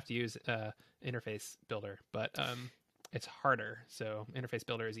 You don't have to use interface builder, but it's harder. So interface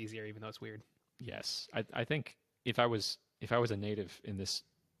builder is easier, even though it's weird. Yes, I think if I was a native in this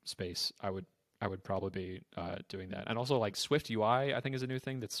space, I would probably be doing that. And also like Swift UI, I think is a new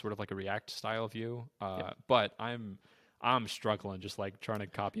thing that's sort of like a React style view. But I'm I'm struggling just like trying to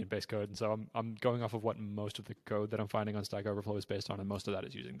copy and paste code. And so I'm going off of what most of the code that I'm finding on Stack Overflow is based on, and most of that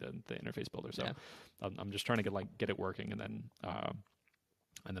is using the interface builder. So I'm just trying to get it working, and then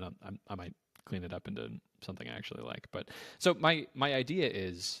I might clean it up into something I actually like. But so my idea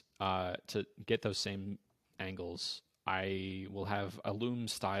is to get those same angles. I will have a Loom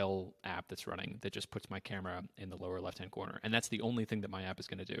style app that's running that just puts my camera in the lower left hand corner, and that's the only thing that my app is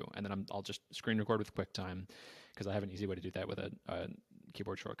going to do. And then I'll just screen record with QuickTime because I have an easy way to do that with a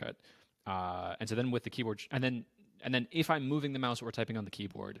keyboard shortcut. And so then with the keyboard, and then if I'm moving the mouse or typing on the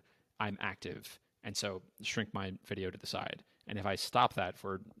keyboard, I'm active, and so shrink my video to the side. And if I stop that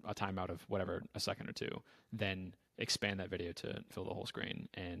for a timeout of whatever, a second or two, then expand that video to fill the whole screen.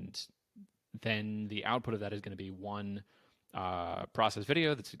 And then the output of that is going to be one processed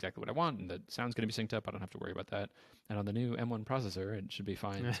video that's exactly what I want, and the sound's going to be synced up. I don't have to worry about that. And on the new M1 processor, it should be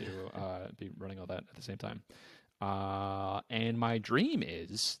fine to be running all that at the same time. And my dream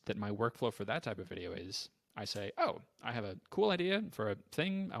is that my workflow for that type of video is I say, oh, I have a cool idea for a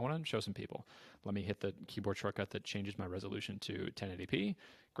thing I want to show some people. Let me hit the keyboard shortcut that changes my resolution to 1080p.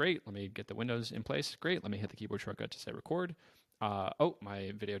 Great. Let me get the windows in place. Great. Let me hit the keyboard shortcut to say record. Oh,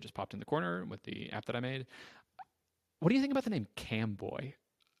 my video just popped in the corner with the app that I made. What do you think about the name Camboy?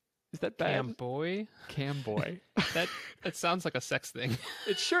 Is that bad? Camboy? Camboy. That sounds like a sex thing.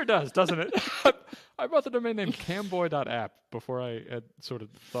 It sure does, doesn't it? I bought the domain name camboy.app before I had sort of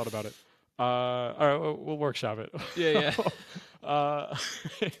thought about it. All right, we'll workshop it. Yeah.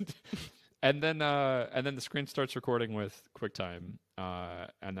 And then the screen starts recording with QuickTime,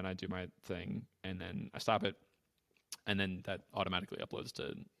 and then I do my thing, and then I stop it, and then that automatically uploads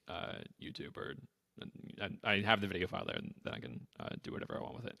to YouTube, or I have the video file there, and then I can do whatever I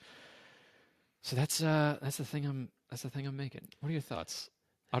want with it. So that's the thing I'm making. What are your thoughts?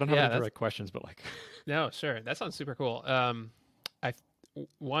 I don't have any direct questions, but like, no, sure, that sounds super cool. I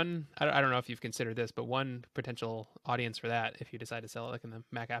don't know if you've considered this, but one potential audience for that, if you decide to sell it like in the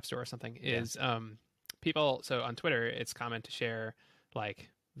Mac App Store or something, is people. So on Twitter, it's common to share like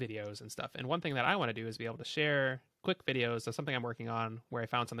videos and stuff. And one thing that I want to do is be able to share quick videos of something I'm working on where I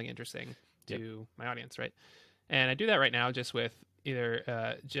found something interesting to my audience, right? And I do that right now just with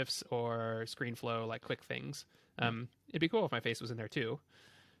either GIFs or ScreenFlow, like quick things. It'd be cool if my face was in there too.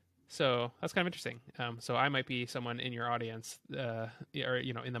 So that's kind of interesting. So I might be someone in your audience, or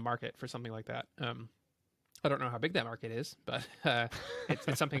in the market for something like that. I don't know how big that market is, but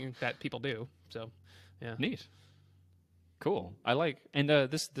it's something that people do. So, yeah, neat, cool. I like, and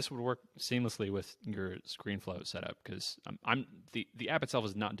this would work seamlessly with your ScreenFlow setup because the app itself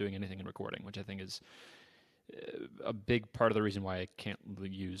is not doing anything in recording, which I think is a big part of the reason why I can't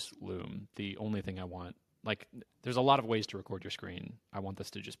use Loom. The only thing I want. Like, there's a lot of ways to record your screen. I want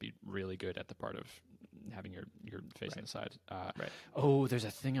this to just be really good at the part of having your face on the side. Right. Oh, there's a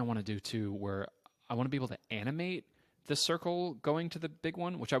thing I want to do too, where I want to be able to animate the circle going to the big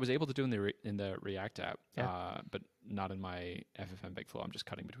one, which I was able to do in the React app, but not in my FFM Bigflow. I'm just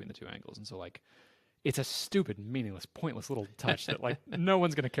cutting between the two angles, and so like, it's a stupid, meaningless, pointless little touch that like no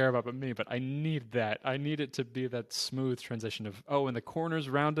one's going to care about but me, but I need that. I need it to be that smooth transition of, oh, and the corners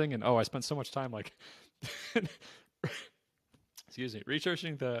rounding, and oh, I spent so much time like excuse me,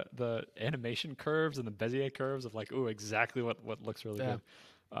 researching the animation curves and the Bezier curves of like, oh, exactly what looks really good.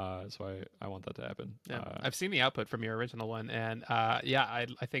 So I want that to happen. Yeah. I've seen the output from your original one, and I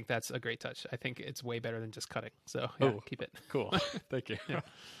think that's a great touch. I think it's way better than just cutting. So keep it. Cool. Thank you. Yeah.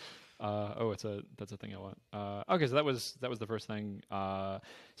 That's a thing I want. Okay, so that was the first thing.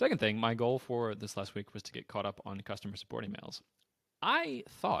 Second thing, my goal for this last week was to get caught up on customer support emails. I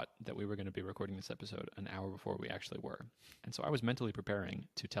thought that we were going to be recording this episode an hour before we actually were, and so I was mentally preparing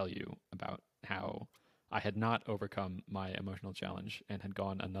to tell you about how I had not overcome my emotional challenge and had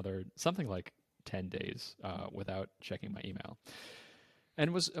gone another something like 10 days without checking my email.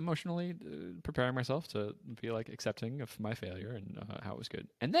 And was emotionally preparing myself to be like accepting of my failure and how it was good.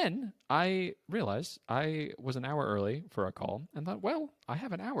 And then I realized I was an hour early for a call and thought, well, I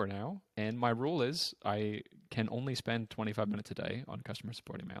have an hour now. And my rule is I can only spend 25 minutes a day on customer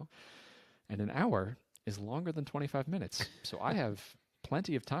support email. And an hour is longer than 25 minutes. So I have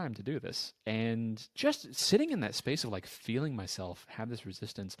plenty of time to do this. And just sitting in that space of like feeling myself have this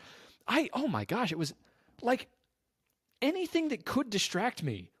resistance. Oh my gosh, it was like, anything that could distract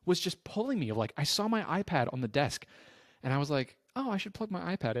me was just pulling me. Like, I saw my iPad on the desk, and I was like, oh, I should plug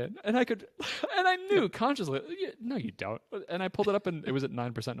my iPad in. And I knew consciously, no, you don't. And I pulled it up, and it was at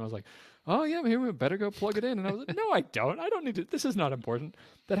 9%, and I was like, oh, yeah, here, we better go plug it in. And I was like, no, I don't. I don't need to. This is not important.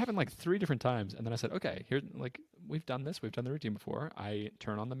 That happened like 3 different times. And then I said, okay, here, like, we've done this. We've done the routine before. I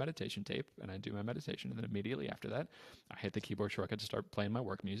turn on the meditation tape and I do my meditation. And then immediately after that, I hit the keyboard shortcut to start playing my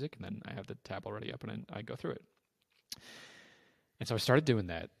work music. And then I have the tab already up and I go through it. And so I started doing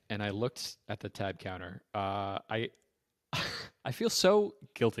that, and I looked at the tab counter. I I feel so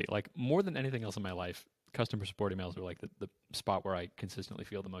guilty. Like, more than anything else in my life, customer support emails are like the spot where I consistently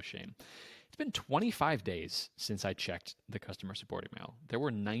feel the most shame. It's been 25 days since I checked the customer support email. There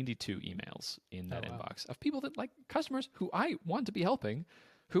were 92 emails in that inbox of people that, like, customers who I want to be helping,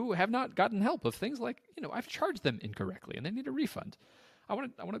 who have not gotten help of things like, I've charged them incorrectly and they need a refund. I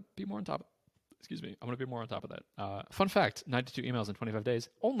want to be more on top of Excuse me. I want to be more on top of that. Fun fact, 92 emails in 25 days,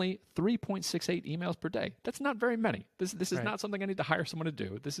 only 3.68 emails per day. That's not very many. This is not something I need to hire someone to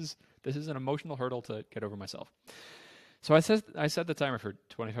do. This is an emotional hurdle to get over myself. So I set the timer for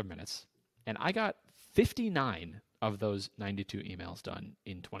 25 minutes, and I got 59 of those 92 emails done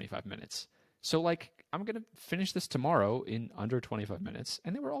in 25 minutes. So, like, I'm going to finish this tomorrow in under 25 minutes,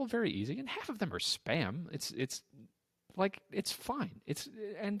 and they were all very easy, and half of them are spam. It's fine.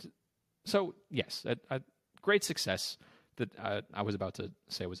 So, yes, a great success that I was about to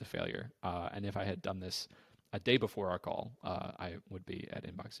say was a failure. And if I had done this a day before our call, I would be at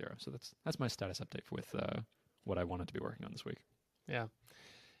inbox 0. So that's my status update with what I wanted to be working on this week. Yeah.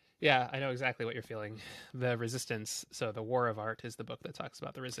 Yeah, I know exactly what you're feeling. The resistance. So The War of Art is the book that talks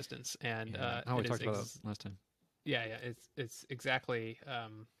about the resistance. And we talked about that last time. Yeah. It's exactly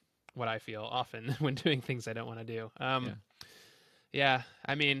what I feel often when doing things I don't want to do. Yeah,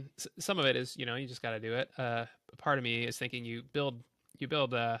 I mean, some of it is, you just got to do it. Part of me is thinking you build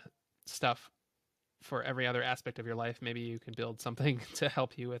stuff for every other aspect of your life. Maybe you can build something to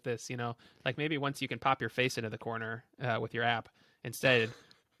help you with this, like maybe once you can pop your face into the corner with your app instead.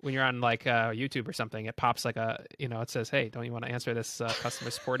 When you're on like YouTube or something, it pops like it says, hey, don't you want to answer this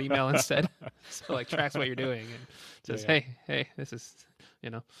customer support email instead? So like tracks what you're doing and says, hey, this is,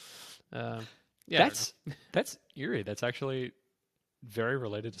 That's eerie. That's actually very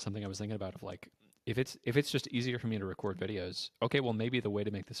related to something I was thinking about of like, if it's just easier for me to record videos, okay, well, maybe the way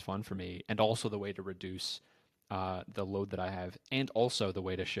to make this fun for me and also the way to reduce the load that I have and also the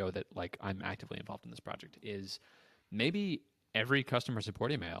way to show that like I'm actively involved in this project is maybe every customer support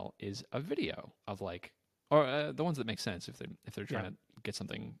email is a video of like, or the ones that make sense if they're trying to get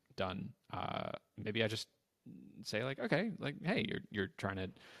something done. Maybe I just say like, okay, like, hey,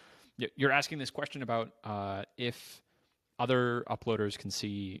 you're asking this question about if other uploaders can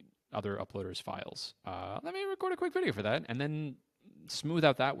see other uploaders' files. Let me record a quick video for that and then smooth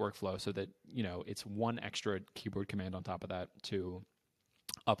out that workflow so that, it's one extra keyboard command on top of that to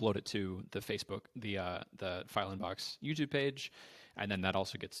upload it to the Facebook, the File Inbox YouTube page. And then that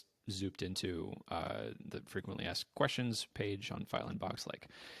also gets zooped into the frequently asked questions page on File Inbox. Like,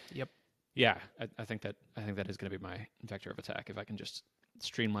 yep. Yeah, I think that is going to be my vector of attack if I can just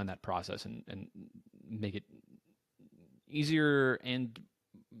streamline that process and make it easier and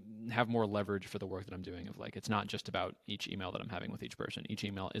have more leverage for the work that I'm doing of like, it's not just about each email that I'm having with each person. Each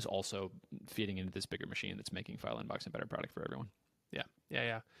email is also feeding into this bigger machine that's making File Inbox a better product for everyone.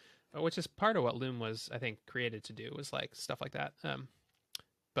 Yeah. Which is part of what Loom was, I think, created to do was like stuff like that.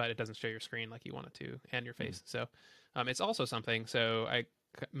 But it doesn't show your screen like you want it to and your face. So it's also something, so I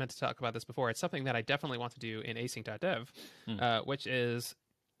meant to talk about this before. It's something that I definitely want to do in async.dev, which is,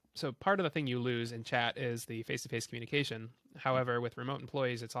 so part of the thing you lose in chat is the face-to-face communication. However, with remote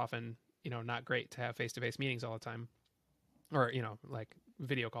employees, it's often, not great to have face-to-face meetings all the time or, like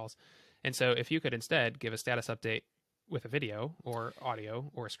video calls. And so if you could instead give a status update with a video or audio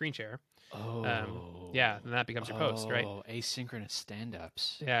or a screen share, then that becomes your post, right? Asynchronous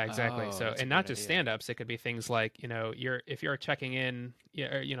stand-ups. Yeah, exactly. So, and not just stand-ups, it could be things like, if you're checking in,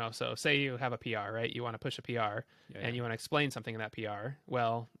 so say you have a PR, right? You want to push a PR and you want to explain something in that PR.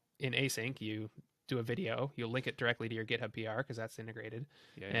 Well, in async, you do a video, you link it directly to your GitHub PR because that's integrated.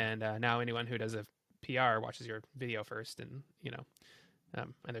 And now anyone who does a PR watches your video first, and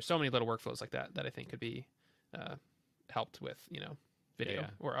and there's so many little workflows like that I think could be helped with video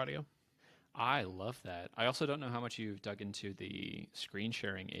or audio. I love that. I also don't know how much you've dug into the screen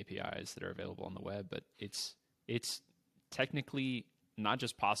sharing APIs that are available on the web, but it's technically not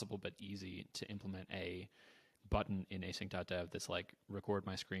just possible but easy to implement a button in async.dev that's like record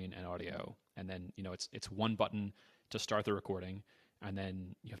my screen and audio, and then it's one button to start the recording, and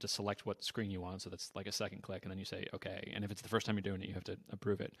then you have to select what screen you want, so that's like a second click, and then you say okay, and if it's the first time you're doing it, you have to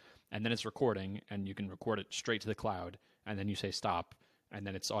approve it, and then it's recording, and you can record it straight to the cloud, and then you say stop, and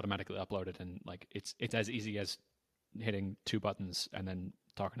then it's automatically uploaded, and like it's as easy as hitting two buttons and then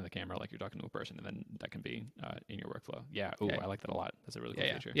talking to the camera like you're talking to a person, and then that can be in your workflow. Yeah. Ooh, Yeah. I like that a lot. That's a really cool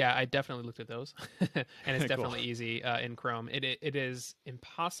feature. Yeah, I definitely looked at those, and it's Cool. definitely easy in Chrome. It is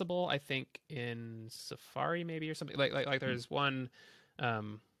impossible, I think, in Safari maybe or something. Like there's one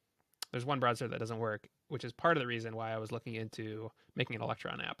browser that doesn't work, which is part of the reason why I was looking into making an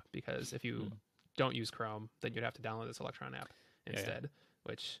Electron app, because if you don't use Chrome, then you'd have to download this Electron app instead,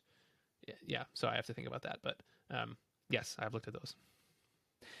 which so I have to think about that. But yes, I've looked at those.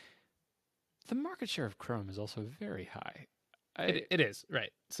 The market share of Chrome is also very high. It is,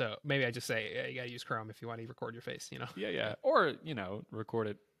 right. So maybe I just say you gotta use Chrome if you want to record your face, Yeah. Or, record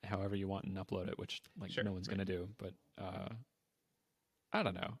it however you want and upload it, which Sure, no one's going to do. But I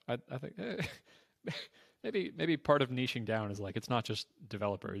don't know. I think maybe part of niching down is like, it's not just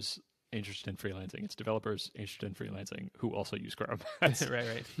developers interested in freelancing. It's developers interested in freelancing who also use Chrome.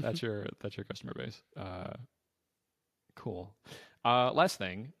 right. That's your customer base. Cool. Last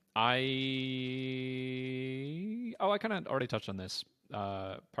thing, I kind of already touched on this.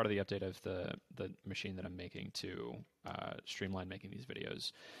 Part of the update of the machine that I'm making to streamline making these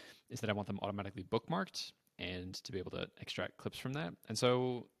videos is that I want them automatically bookmarked and to be able to extract clips from that. And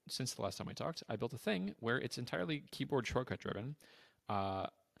so since the last time we talked, I built a thing where it's entirely keyboard shortcut driven.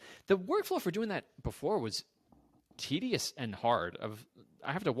 The workflow for doing that before was tedious and hard.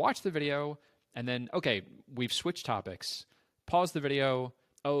 I have to watch the video and then, okay, we've switched topics, pause the video.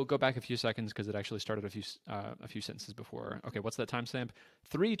 Oh, go back a few seconds because it actually started a few sentences before. Okay, what's that timestamp?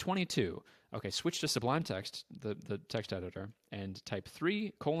 3:22. Okay, switch to Sublime Text, the text editor, and type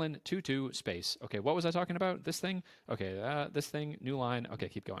 3:22 space. Okay, what was I talking about? This thing? Okay, this thing, new line. Okay,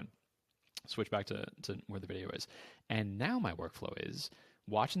 keep going. Switch back to where the video is. And now my workflow is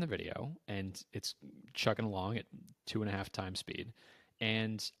watching the video, and it's chugging along at 2.5 times speed.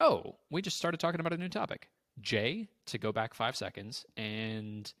 And, we just started talking about a new topic. J to go back 5 seconds,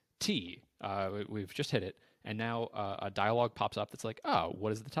 and T, we've just hit it, and now a dialogue pops up that's like,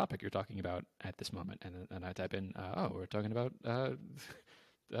 what is the topic you're talking about at this moment? And I type in, we're talking about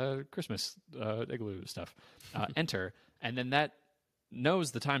Christmas igloo stuff. Enter, and then that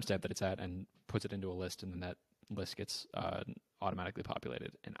knows the timestamp that it's at and puts it into a list, and then that list gets automatically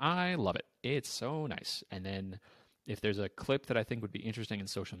populated. And I love it. It's so nice. And then if there's a clip that I think would be interesting in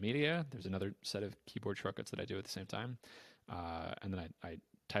social media, there's another set of keyboard shortcuts that I do at the same time. And then I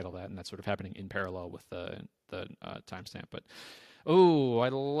title that, and that's sort of happening in parallel with the timestamp. But, I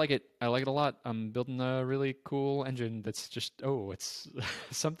like it. I like it a lot. I'm building a really cool engine that's just, it's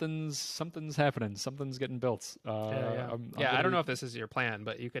something's happening. Something's getting built. I don't know if this is your plan,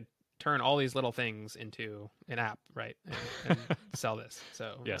 but you could turn all these little things into an app, right? And sell this.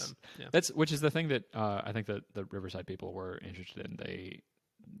 So yes, which is the thing that I think that the Riverside people were interested in. They,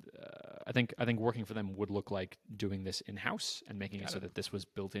 I think working for them would look like doing this in house and making it so that this was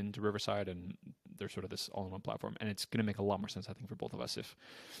built into Riverside, and there's sort of this all-in-one platform. And it's going to make a lot more sense, I think, for both of us if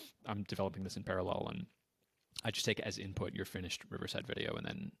I'm developing this in parallel and I just take as input your finished Riverside video, and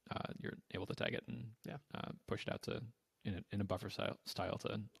then you're able to tag it and push it out to. In a buffer style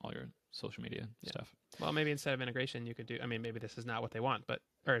to all your social media stuff. Well, maybe instead of integration, you could do. I mean, maybe this is not what they want,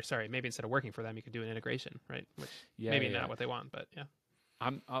 maybe instead of working for them, you could do an integration, right? Which not what they want, but yeah.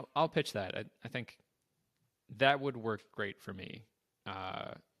 I'll pitch that. I think that would work great for me.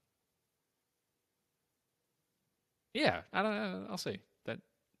 I don't know. I'll see. That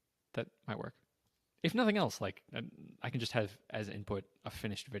might work. If nothing else, like I can just have as input a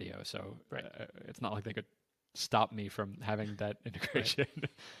finished video, so it's not like they could stop me from having that integration.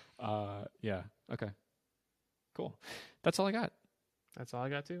 Okay, cool. That's all I got. That's all I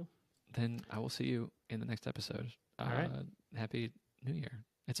got too. Then I will see you in the next episode. All right. Happy New Year.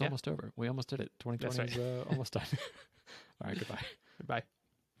 It's almost over. We almost did it. 2020 is almost done. All right, goodbye. Goodbye.